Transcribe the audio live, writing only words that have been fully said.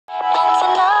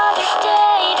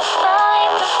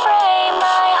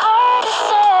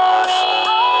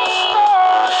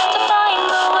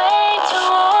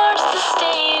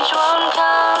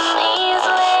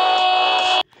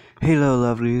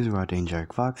Hello lovelies,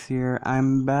 Jack Fox here.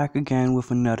 I'm back again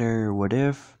with another what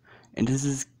if, and this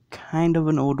is kind of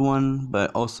an old one,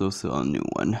 but also still a new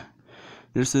one.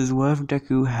 This is what if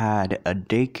Deku had a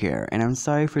daycare, and I'm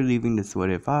sorry for leaving this what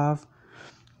if off.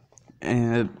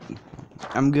 And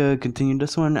I'm gonna continue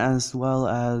this one as well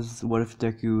as what if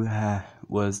Deku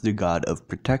was the god of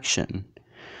protection.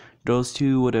 Those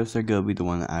two what ifs are gonna be the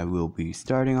one I will be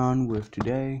starting on with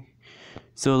today.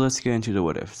 So let's get into the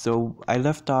what if. So I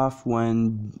left off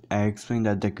when I explained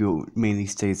that Deku mainly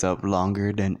stays up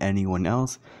longer than anyone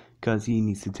else because he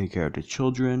needs to take care of the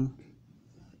children.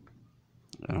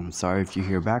 I'm sorry if you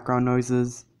hear background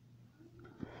noises.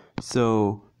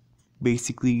 So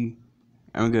basically,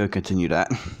 I'm gonna continue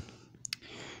that.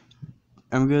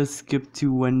 I'm gonna skip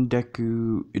to when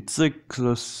Deku. It's like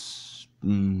close.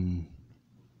 You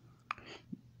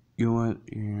know what?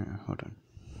 Yeah, hold on.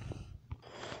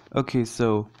 Okay,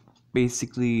 so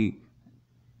basically,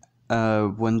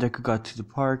 when Deku got to the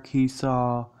park, he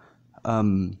saw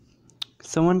someone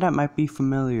that might be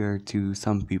familiar to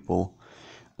some people.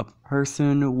 A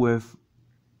person with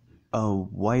a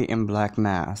white and black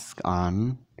mask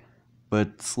on,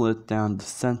 but slit down the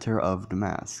center of the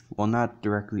mask. Well, not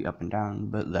directly up and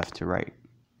down, but left to right.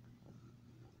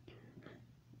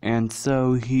 And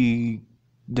so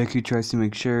Deku tries to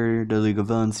make sure the League of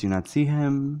Villains do not see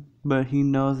him, but he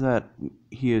knows that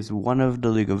he is one of the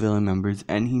League of Villain members,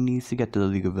 and he needs to get the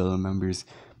League of Villain members'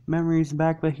 memories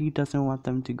back, but he doesn't want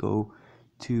them to go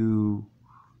to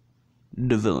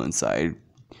the villain side.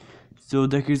 So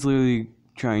Deku's literally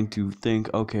trying to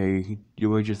think, okay,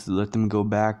 you would just let them go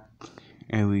back,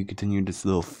 and we continue this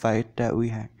little fight that we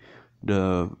have,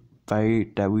 the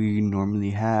fight that we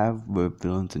normally have with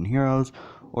villains and heroes,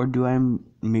 or do I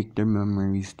make their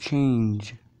memories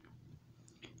change?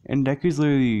 And Deku's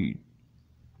literally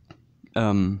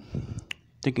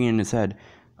thinking in his head,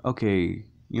 okay,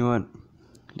 you know what?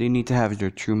 They need to have their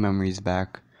true memories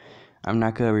back. I'm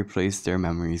not gonna replace their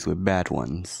memories with bad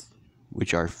ones,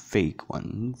 which are fake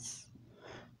ones.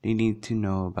 They need to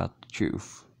know about the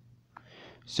truth.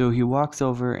 So he walks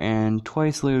over and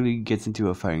twice literally gets into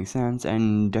a fighting stance,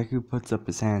 and Deku puts up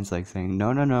his hands like saying,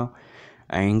 no,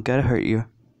 I ain't gonna hurt you.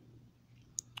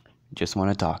 Just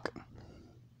wanna talk.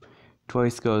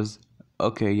 Twice goes,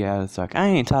 okay, yeah, let's talk. I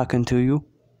ain't talking to you.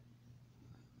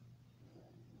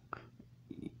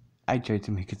 I tried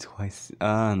to make it twice.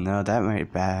 No, that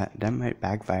might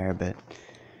backfire a bit.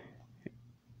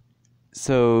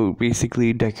 So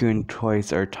basically, Deku and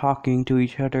Twice are talking to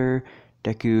each other.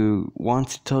 Deku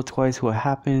wants to tell Twice what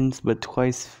happens, but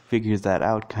Twice figures that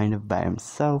out kind of by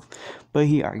himself. But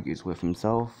he argues with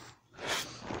himself.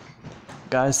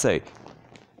 Gotta say,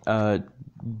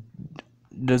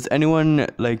 does anyone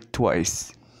like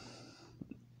Twice?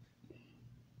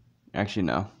 Actually,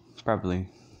 no. Probably.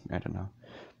 I don't know.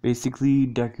 Basically,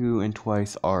 Deku and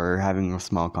Twice are having a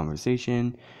small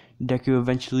conversation. Deku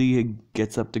eventually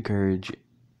gets up the courage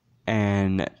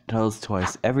and tells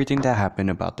Twice everything that happened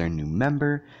about their new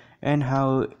member and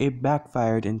how it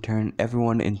backfired and turned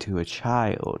everyone into a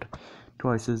child.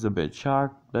 Twice is a bit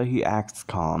shocked, but he acts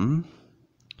calm,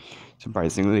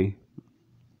 surprisingly.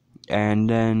 And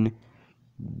then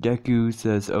Deku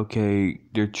says, okay,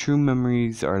 their true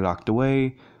memories are locked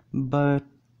away, but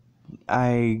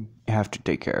I have to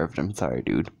take care of them. Sorry,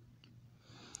 dude.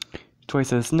 Twice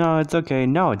says, no, it's okay.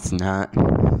 No, it's not.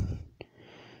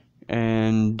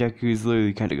 And Deku's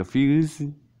literally kind of confused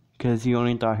because he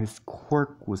only thought his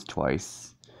quirk was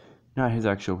Twice, not his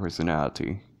actual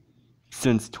personality,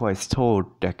 since Twice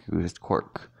told Deku his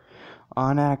quirk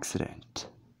on accident.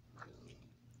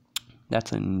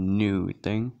 That's a new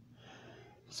thing.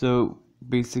 So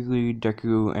basically,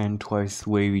 Deku and Twice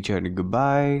wave each other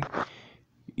goodbye,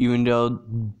 even though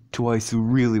Twice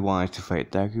really wanted to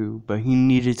fight Deku, but he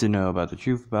needed to know about the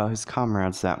truth about his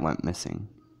comrades that went missing.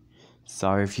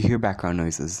 Sorry if you hear background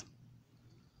noises.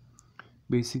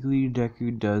 Basically,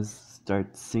 Deku does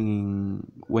start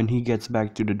singing when he gets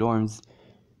back to the dorms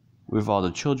with all the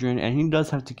children, and he does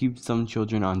have to keep some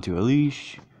children onto a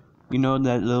leash. You know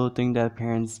that little thing that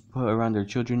parents put around their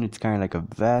children? It's kind of like a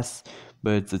vest,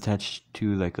 but it's attached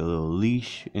to like a little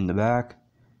leash in the back.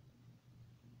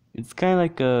 It's kind of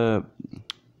like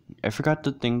I forgot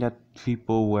the thing that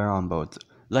people wear on boats.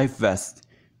 Life vest.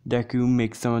 Deku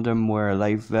makes some of them wear a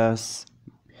life vest,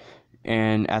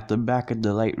 and at the back of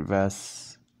the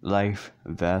life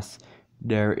vest,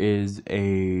 there is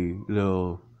a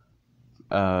little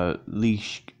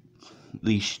leash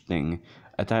thing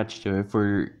attached to it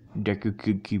for Deku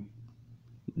could keep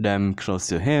them close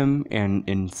to him and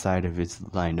inside of his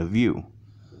line of view.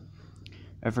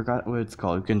 I forgot what it's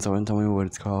called. Can someone tell me what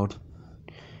it's called?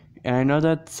 And I know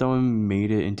that someone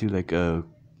made it into like a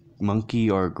monkey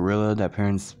or a gorilla that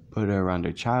parents put around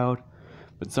their child,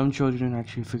 but some children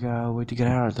actually figure out a way to get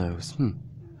out of those.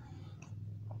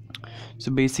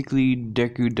 So basically,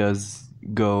 Deku does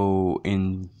go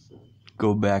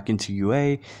back into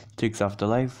UA, takes off the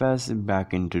life vest and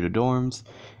back into the dorms.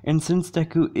 And since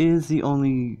Deku is the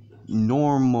only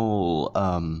normal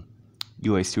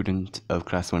UA student of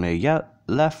class 1A yet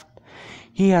left,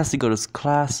 he has to go to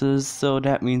classes, so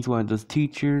that means one of the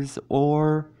teachers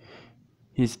or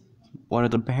one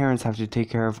of the parents have to take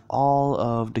care of all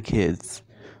of the kids,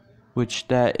 which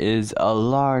that is a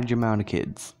large amount of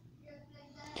kids.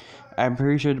 I'm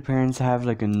pretty sure the parents have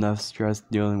like enough stress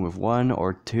dealing with one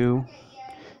or two,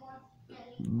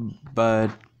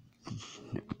 but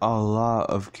a lot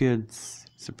of kids,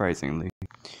 surprisingly.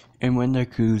 And when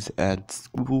Deku's at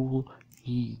school,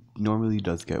 he normally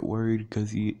does get worried because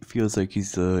he feels like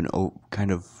he's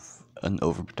kind of an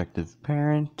overprotective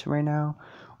parent right now,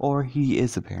 or he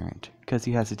is a parent because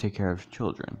he has to take care of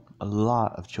children, a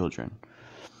lot of children.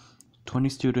 20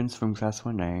 students from class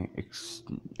 1A,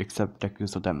 except Deku,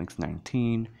 so that makes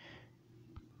 19.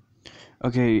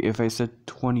 Okay, if I said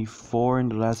 24 in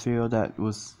the last video, that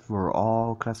was for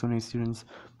all class 1A students,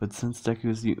 but since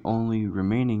Deku is the only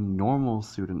remaining normal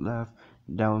student left,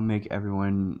 that would make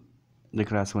everyone the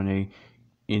class 1A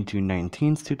into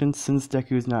 19 students, since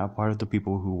Deku is not a part of the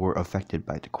people who were affected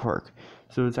by the quirk.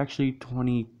 So it's actually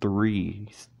 23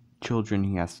 children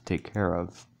he has to take care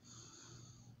of.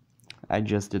 I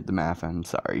just did the math, I'm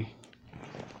sorry.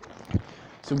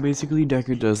 So basically,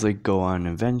 Deku does like go on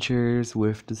adventures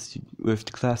with the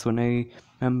class 1A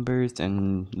members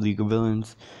and League of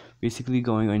Villains, basically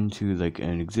going into like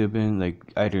an exhibit, like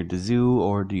either the zoo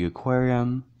or the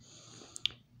aquarium,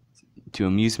 to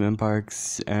amusement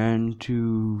parks, and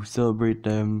to celebrate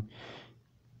them.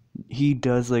 He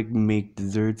does like make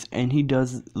desserts, and he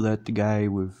does let the guy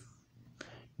with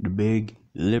the big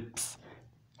lips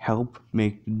help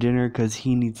make dinner because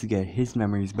he needs to get his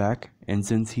memories back. And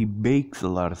since he bakes a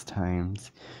lot of times,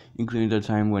 including the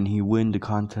time when he won the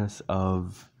contest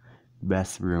of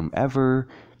best room ever,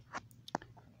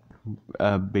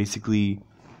 basically,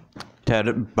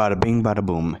 bada bing bada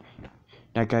boom,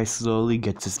 that guy slowly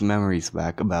gets his memories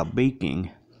back about baking.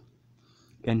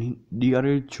 And the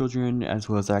other children, as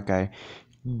well as that guy,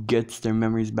 gets their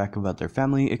memories back about their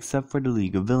family, except for the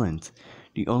League of Villains.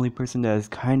 The only person that is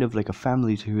kind of like a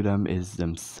family to them is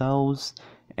themselves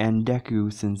and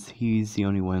Deku, since he's the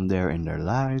only one there in their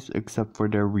lives except for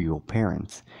their real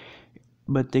parents.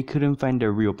 But they couldn't find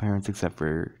their real parents except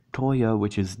for Toya,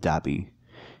 which is Dabi.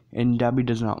 And Dabi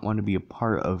does not want to be a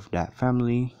part of that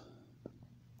family.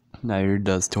 Neither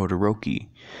does Todoroki.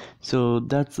 So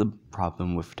that's a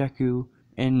problem with Deku,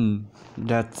 and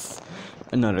that's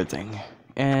another thing.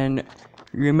 And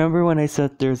remember when I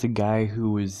said there's a guy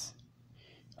who is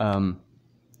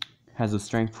has a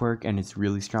strength quirk and is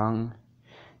really strong?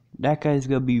 That guy's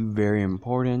gonna be very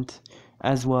important,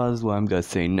 as well as what I'm gonna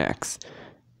say next.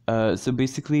 So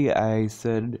basically, I'm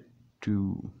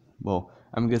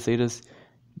gonna say this.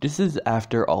 This is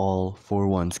after all for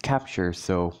one's capture,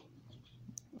 so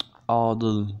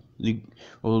Shigaraki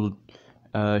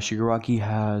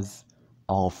has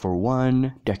all for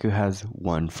one, Deku has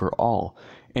one for all.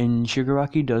 And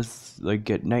Shigaraki does like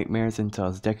get nightmares and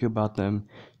tells Deku about them,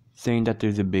 saying that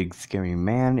there's a big scary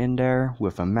man in there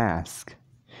with a mask.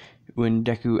 When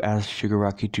Deku asked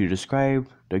Shigaraki to describe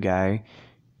the guy,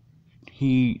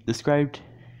 he described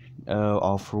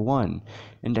all for one,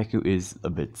 and Deku is a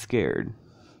bit scared.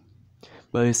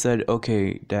 But he said,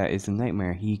 okay, that is a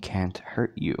nightmare, he can't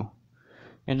hurt you.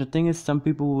 And the thing is, some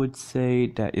people would say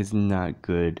that is not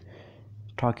good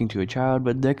talking to a child,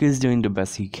 but Deku is doing the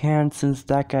best he can, since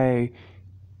that guy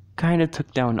kind of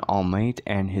took down All Might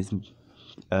and his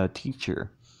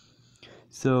teacher.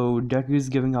 So Deku is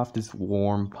giving off this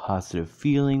warm, positive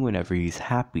feeling whenever he's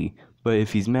happy. But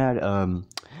if he's mad,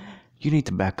 you need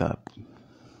to back up.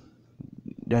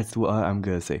 That's what I'm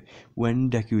gonna say. When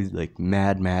Deku is like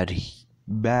mad,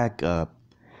 back up.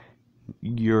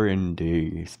 You're in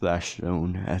the splash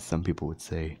zone, as some people would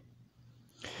say.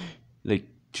 Like,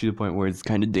 to the point where it's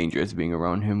kind of dangerous being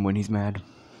around him when he's mad.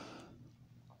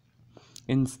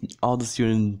 And all the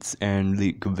students and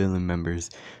League of Villain members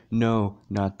know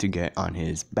not to get on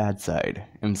his bad side.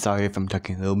 I'm sorry if I'm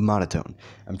talking a little monotone.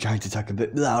 I'm trying to talk a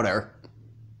bit louder.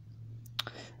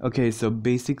 Okay, so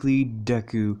basically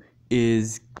Deku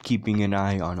is keeping an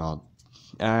eye on all...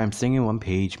 I'm saying in one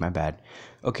page, my bad.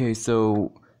 Okay,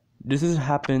 so this has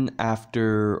happened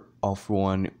after All For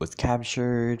One was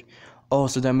captured. Oh,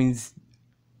 so that means...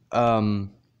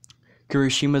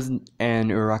 Kirishima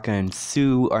and Uraka and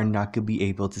Sue are not going to be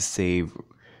able to save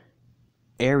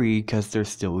Eri because they're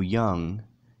still young.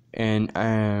 And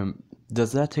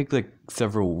does that take like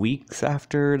several weeks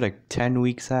after, like 10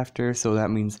 weeks after? So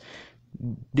that means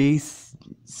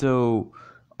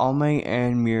All Might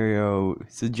and Mirio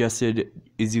suggested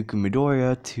Izuku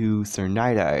Midoriya to Sir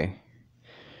Night-Eye,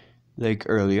 like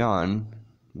early on,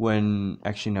 when,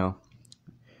 actually no,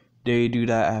 they do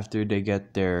that after they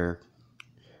get their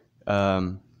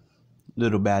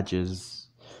little badges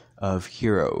of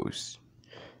heroes.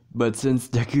 But since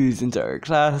Deku's entire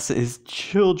class is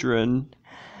children,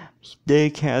 they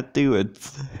can't do it.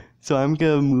 So I'm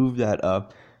gonna move that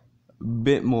up a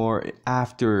bit more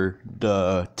after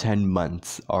the 10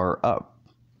 months are up,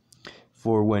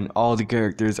 for when all the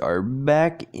characters are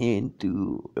back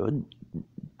into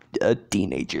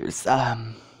teenagers.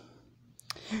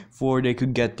 For they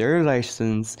could get their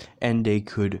license and they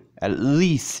could at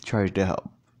least try to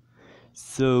help.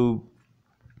 So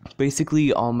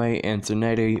basically, All Might and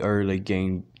Tsunade are like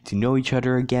getting to know each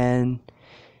other again.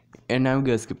 And now I'm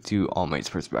gonna skip to All Might's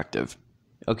perspective.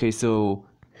 Okay, so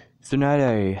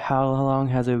Tsunade, how long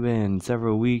has it been?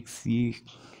 Several weeks?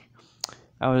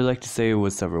 I would like to say it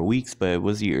was several weeks, but it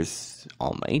was years.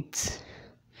 All Might.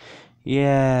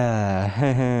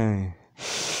 Yeah.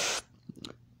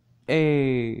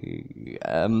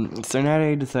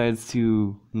 Tsunade decides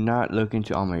to not look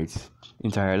into All Might's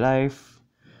entire life,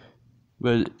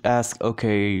 but ask,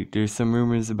 okay, there's some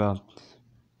rumors about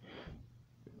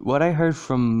what I heard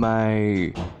from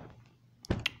my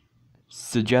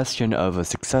suggestion of a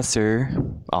successor,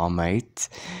 All Might.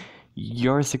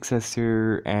 Your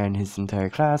successor and his entire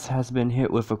class has been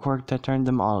hit with a quirk that turned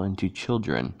them all into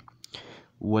children.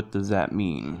 What does that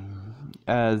mean?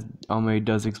 As All Might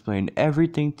does explain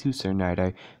everything to Sir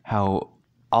Night-Eye, how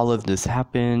all of this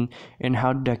happened, and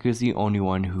how Deku is the only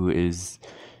one who is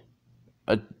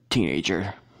a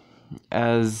teenager.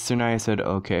 As Sir Night-Eye said,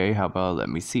 okay, how about let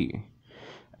me see?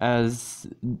 As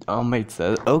All Might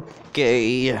says,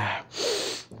 okay,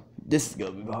 this is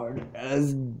gonna be hard.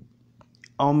 As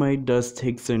All Might does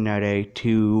take Sir Night-Eye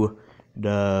to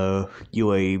the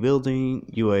UA building,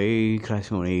 UA Class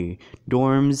 1A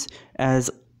dorms,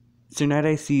 as Sir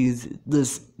Night-Eye sees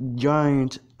this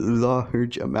giant,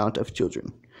 large amount of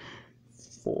children.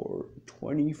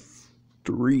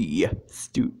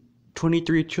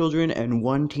 23 children and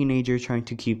one teenager trying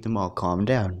to keep them all calmed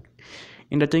down.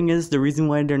 And the thing is, the reason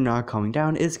why they're not calming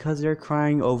down is because they're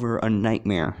crying over a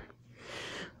nightmare,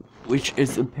 which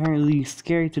is apparently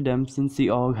scary to them since they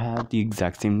all have the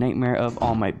exact same nightmare of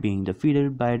All Might being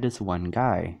defeated by this one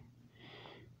guy.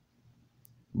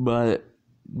 But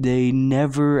they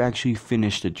never actually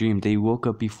finished the dream. They woke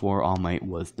up before All Might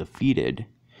was defeated.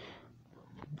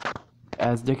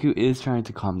 As Deku is trying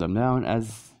to calm them down,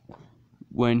 as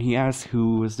when he asks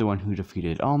who was the one who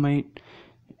defeated All Might,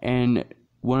 and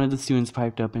one of the students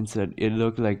piped up and said it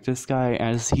looked like this guy,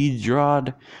 as he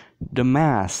drawed the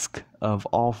mask of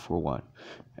All For One.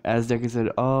 As Deku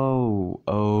said, oh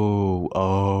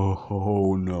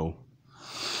no.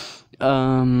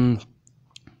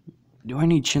 Do I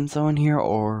need Shinso in here,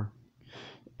 or...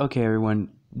 Okay, everyone,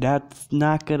 that's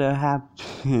not gonna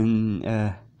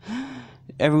happen.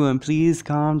 Everyone, please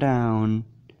calm down.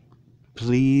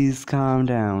 Please calm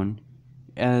down.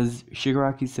 As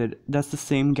Shigaraki said, that's the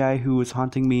same guy who was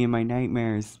haunting me in my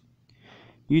nightmares.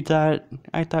 I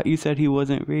thought you said he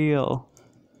wasn't real.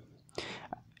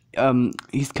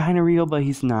 He's kinda real, but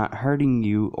he's not hurting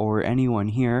you or anyone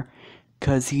here,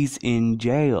 'cause he's in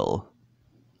jail.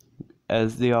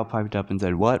 As they all piped up and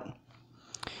said, what?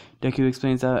 Deku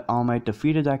explains that All Might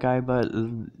defeated that guy, but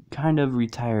kind of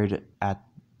retired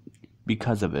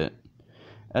because of it.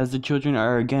 As the children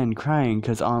are again crying,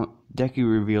 because Deku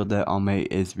revealed that All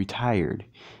Might is retired.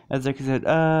 As Deku said,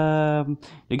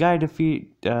 the guy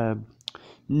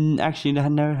actually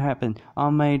that never happened.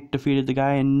 All Might defeated the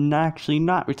guy and actually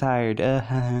not retired.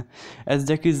 As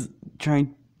Deku's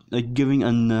giving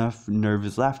enough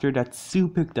nervous laughter that Sue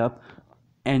picked up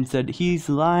and said he's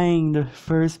lying. The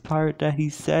first part that he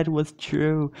said was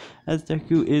true, as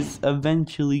Deku is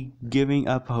eventually giving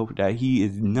up hope that he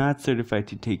is not certified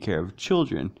to take care of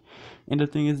children. And the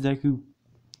thing is, Deku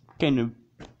kind of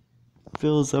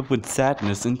fills up with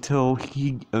sadness until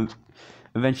he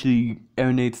eventually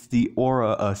emanates the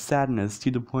aura of sadness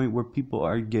to the point where people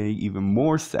are getting even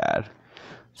more sad.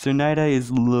 So Night-Eye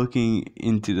is looking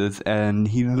into this, and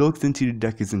he looks into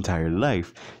Deku's entire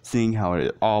life, seeing how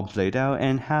it all played out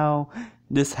and how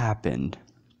this happened.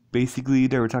 Basically,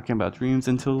 they were talking about dreams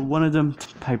until one of them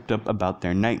piped up about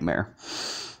their nightmare.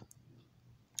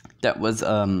 That was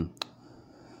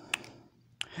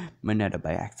Mineta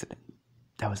by accident.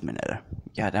 That was Mineta.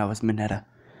 Yeah, that was Mineta.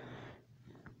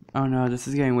 Oh no, this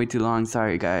is getting way too long.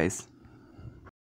 Sorry, guys.